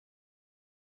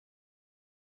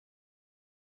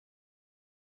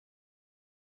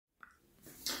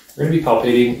We're going to be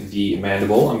palpating the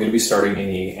mandible. I'm going to be starting in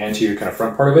the anterior kind of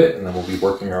front part of it, and then we'll be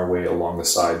working our way along the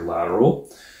side lateral.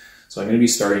 So I'm going to be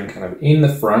starting kind of in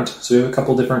the front. So we have a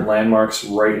couple different landmarks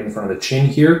right in front of the chin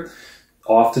here.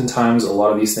 Oftentimes, a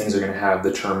lot of these things are going to have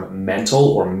the term mental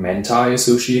or menti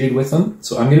associated with them.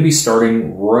 So I'm going to be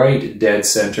starting right dead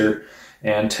center.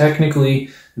 And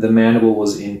technically, the mandible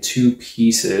was in two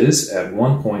pieces at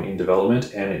one point in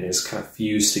development, and it is kind of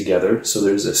fused together. So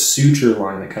there's a suture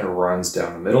line that kind of runs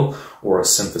down the middle, or a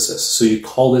symphysis. So you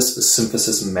call this a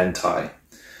symphysis menti.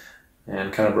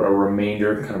 And kind of a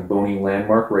remainder, kind of bony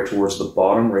landmark right towards the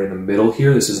bottom, right in the middle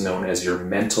here. This is known as your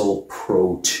mental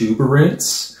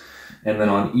protuberance. And then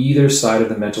on either side of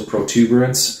the mental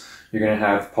protuberance, you're going to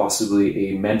have possibly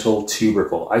a mental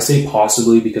tubercle. I say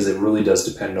possibly because it really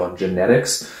does depend on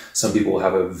genetics. Some people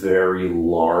have a very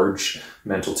large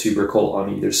mental tubercle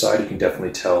on either side. You can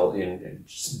definitely tell in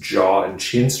jaw and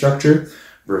chin structure,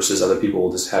 versus other people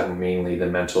will just have mainly the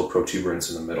mental protuberance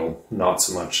in the middle, not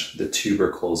so much the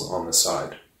tubercles on the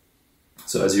side.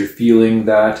 So as you're feeling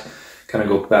that, kind of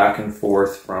go back and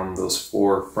forth from those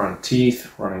four front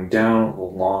teeth, running down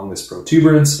along this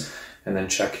protuberance, and then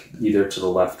check either to the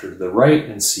left or to the right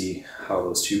and see how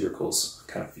those tubercles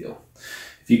kind of feel.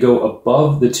 If you go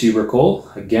above the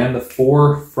tubercle, again, the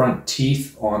four front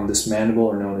teeth on this mandible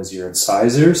are known as your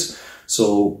incisors.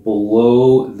 So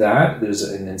below that, there's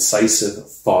an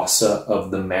incisive fossa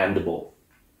of the mandible.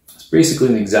 It's basically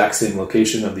in the exact same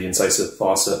location of the incisive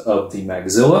fossa of the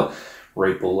maxilla,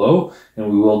 right below.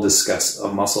 And we will discuss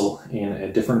a muscle in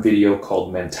a different video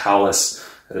called mentalis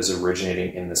that is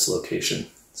originating in this location.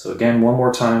 So again, one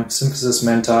more time, symphysis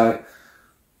menti,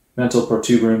 mental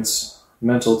protuberance,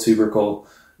 mental tubercle,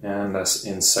 and this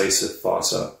incisive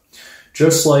fossa.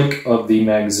 Just like of the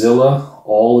maxilla,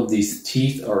 all of these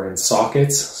teeth are in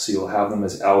sockets, so you'll have them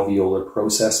as alveolar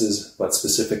processes, but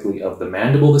specifically of the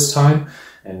mandible this time,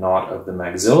 and not of the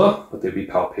maxilla, but they'd be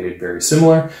palpated very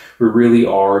similar. We really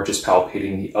are just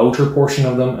palpating the outer portion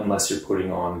of them, unless you're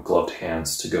putting on gloved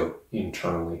hands to go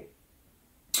internally.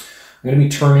 I'm going to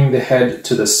be turning the head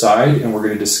to the side, and we're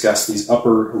going to discuss these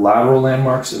upper lateral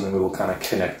landmarks, and then we will kind of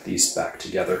connect these back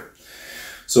together.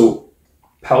 So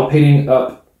palpating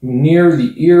up near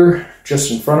the ear, just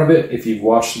in front of it, if you've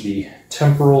watched the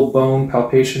temporal bone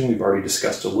palpation, we've already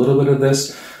discussed a little bit of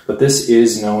this, but this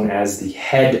is known as the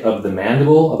head of the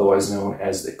mandible, otherwise known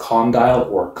as the condyle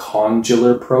or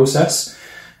condylar process,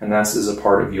 and that is a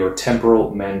part of your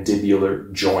temporal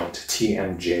mandibular joint,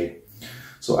 TMJ.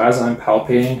 So as I'm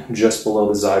palpating just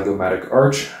below the zygomatic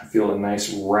arch, I feel a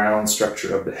nice round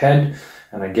structure of the head.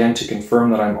 And again, to confirm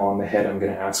that I'm on the head, I'm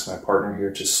going to ask my partner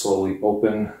here to slowly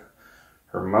open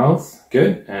her mouth.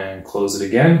 Good. And close it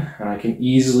again. And I can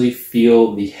easily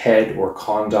feel the head or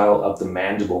condyle of the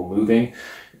mandible moving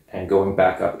and going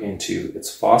back up into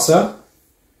its fossa.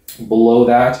 Below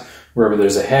that, wherever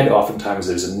there's a head, oftentimes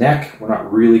there's a neck. We're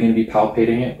not really going to be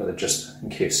palpating it, but just in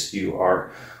case you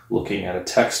are looking at a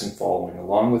text and following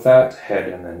along with that, head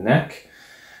and then neck.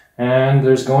 And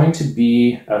there's going to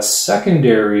be a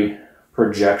secondary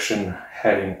projection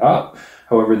heading up.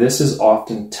 However, this is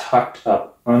often tucked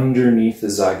up underneath the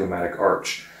zygomatic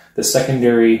arch. The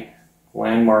secondary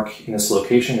landmark in this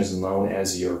location is known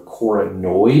as your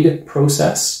coronoid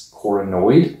process,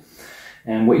 coronoid.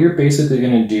 And what you're basically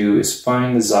going to do is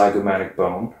find the zygomatic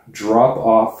bone, drop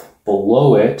off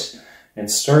below it,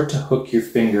 and start to hook your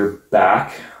finger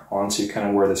back onto kind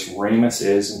of where this ramus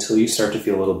is until you start to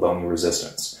feel a little bony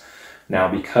resistance. Now,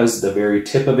 because the very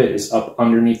tip of it is up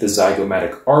underneath the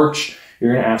zygomatic arch,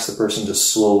 you're going to ask the person to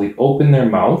slowly open their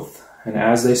mouth. And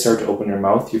as they start to open their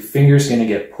mouth, your finger's going to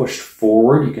get pushed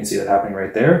forward. You can see that happening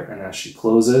right there. And as she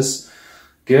closes,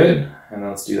 good. And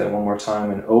let's do that one more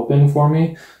time and open for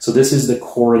me. So this is the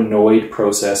coronoid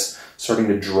process starting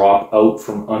to drop out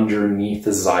from underneath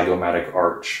the zygomatic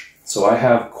arch. So I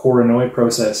have coronoid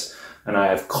process and I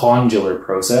have condylar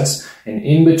process, and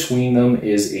in between them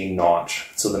is a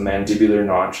notch. So the mandibular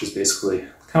notch is basically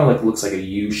kind of like, looks like a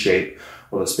U shape,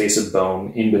 or the space of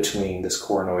bone in between this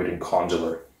coronoid and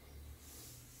condylar.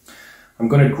 I'm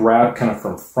going to grab kind of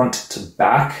from front to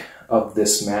back of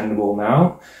this mandible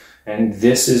now, and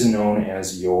this is known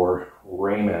as your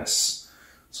ramus.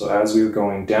 So as we're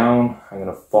going down, I'm going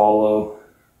to follow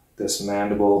this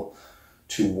mandible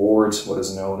towards what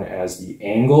is known as the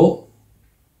angle,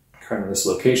 kind of this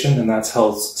location, and that's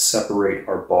helps separate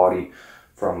our body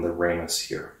from the ramus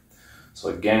here. So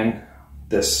again,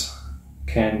 this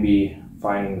can be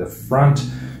finding the front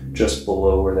just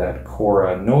below where that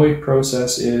coronoid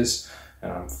process is,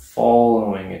 and I'm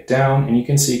following it down, and you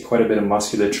can see quite a bit of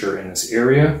musculature in this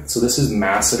area. So this is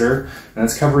masseter, and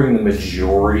that's covering the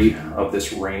majority of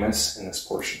this ramus in this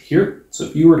portion here. So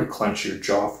if you were to clench your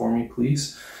jaw for me,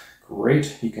 please.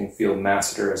 Great. You can feel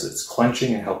masseter as it's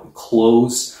clenching and help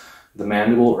close the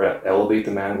mandible or elevate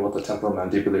the mandible at the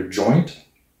temporomandibular joint.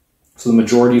 So the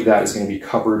majority of that is going to be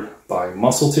covered by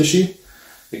muscle tissue.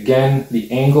 Again,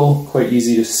 the angle, quite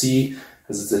easy to see,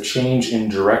 as it's a change in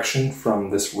direction from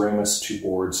this ramus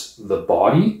towards the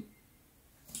body.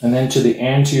 And then to the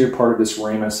anterior part of this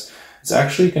ramus, it's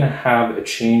actually going to have a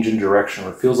change in direction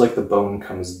where it feels like the bone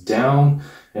comes down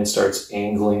and starts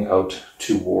angling out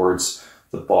towards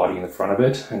the body in the front of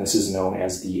it. And this is known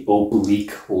as the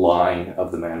oblique line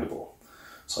of the mandible.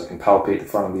 So I can palpate the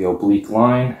front of the oblique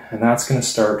line, and that's going to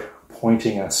start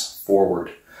pointing us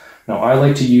forward. Now, I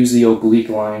like to use the oblique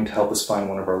line to help us find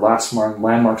one of our last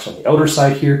landmarks on the outer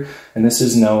side here, and this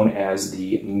is known as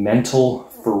the mental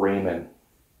foramen.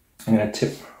 I'm going to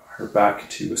tip her back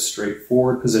to a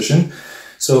straightforward position.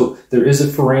 So there is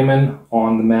a foramen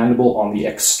on the mandible on the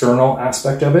external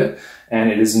aspect of it,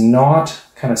 and it is not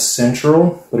kind of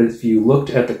central, but if you looked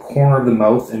at the corner of the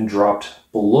mouth and dropped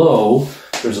below,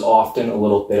 there's often a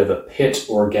little bit of a pit,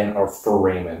 or again, our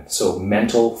foramen. So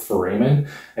mental foramen.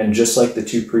 And just like the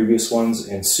two previous ones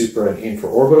in supra and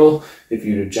infraorbital, if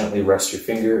you gently rest your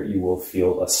finger, you will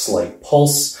feel a slight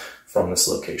pulse from this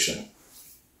location.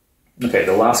 Okay,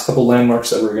 the last couple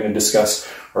landmarks that we're going to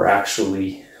discuss are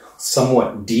actually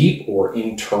somewhat deep or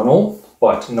internal,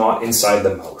 but not inside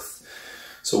the mouth.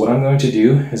 So what I'm going to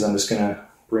do is I'm just going to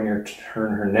bring her,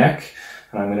 turn her neck,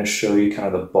 and I'm going to show you kind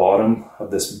of the bottom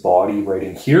of this body right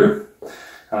in here.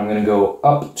 I'm going to go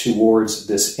up towards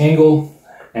this angle,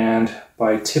 and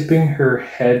by tipping her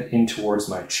head in towards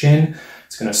my chin,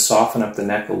 it's going to soften up the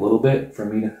neck a little bit for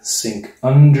me to sink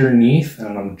underneath,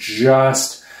 and I'm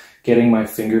just getting my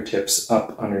fingertips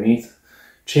up underneath.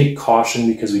 Take caution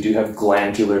because we do have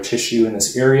glandular tissue in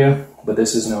this area, but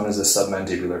this is known as the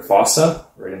submandibular fossa,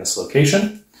 right in this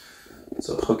location.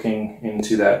 So hooking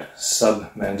into that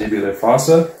submandibular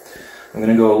fossa, I'm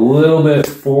going to go a little bit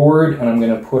forward, and I'm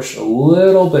going to push a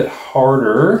little bit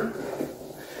harder,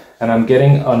 and I'm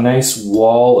getting a nice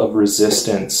wall of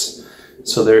resistance.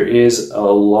 So there is a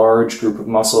large group of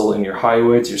muscle in your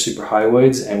hyoids, your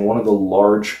suprahyoids, and one of the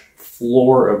large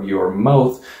floor of your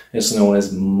mouth is known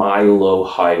as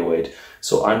mylohyoid.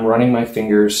 So I'm running my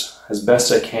fingers as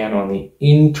best I can on the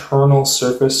internal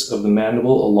surface of the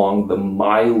mandible along the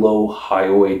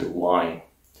mylohyoid line.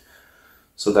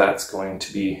 So that's going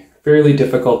to be fairly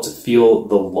difficult to feel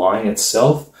the line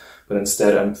itself, but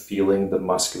instead I'm feeling the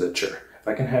musculature. If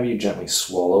I can have you gently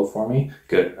swallow for me,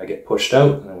 good. I get pushed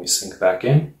out and then we sink back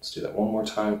in. Let's do that one more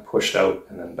time, pushed out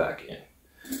and then back in.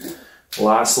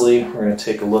 Lastly, we're going to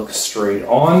take a look straight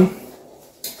on.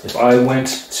 If I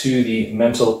went to the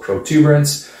mental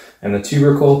protuberance and the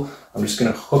tubercle, I'm just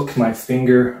going to hook my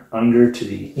finger under to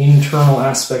the internal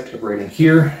aspect of right in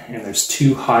here, and there's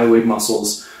two hyoid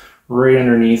muscles right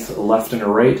underneath, a left and a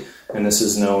right, and this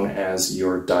is known as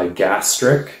your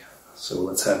digastric. So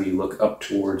let's have you look up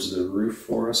towards the roof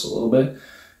for us a little bit.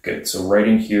 Good, so right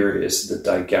in here is the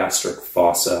digastric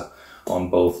fossa on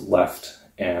both left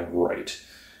and right.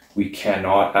 We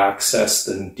cannot access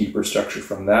the deeper structure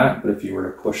from that, but if you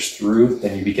were to push through,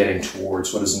 then you'd be getting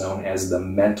towards what is known as the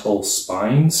mental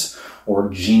spines or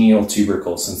genial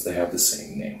tubercle, since they have the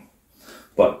same name.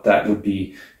 But that would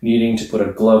be needing to put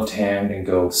a gloved hand and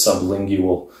go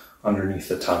sublingual underneath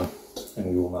the tongue, and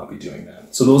we will not be doing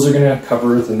that. So those are going to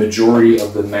cover the majority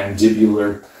of the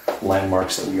mandibular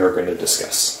landmarks that we are going to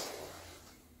discuss.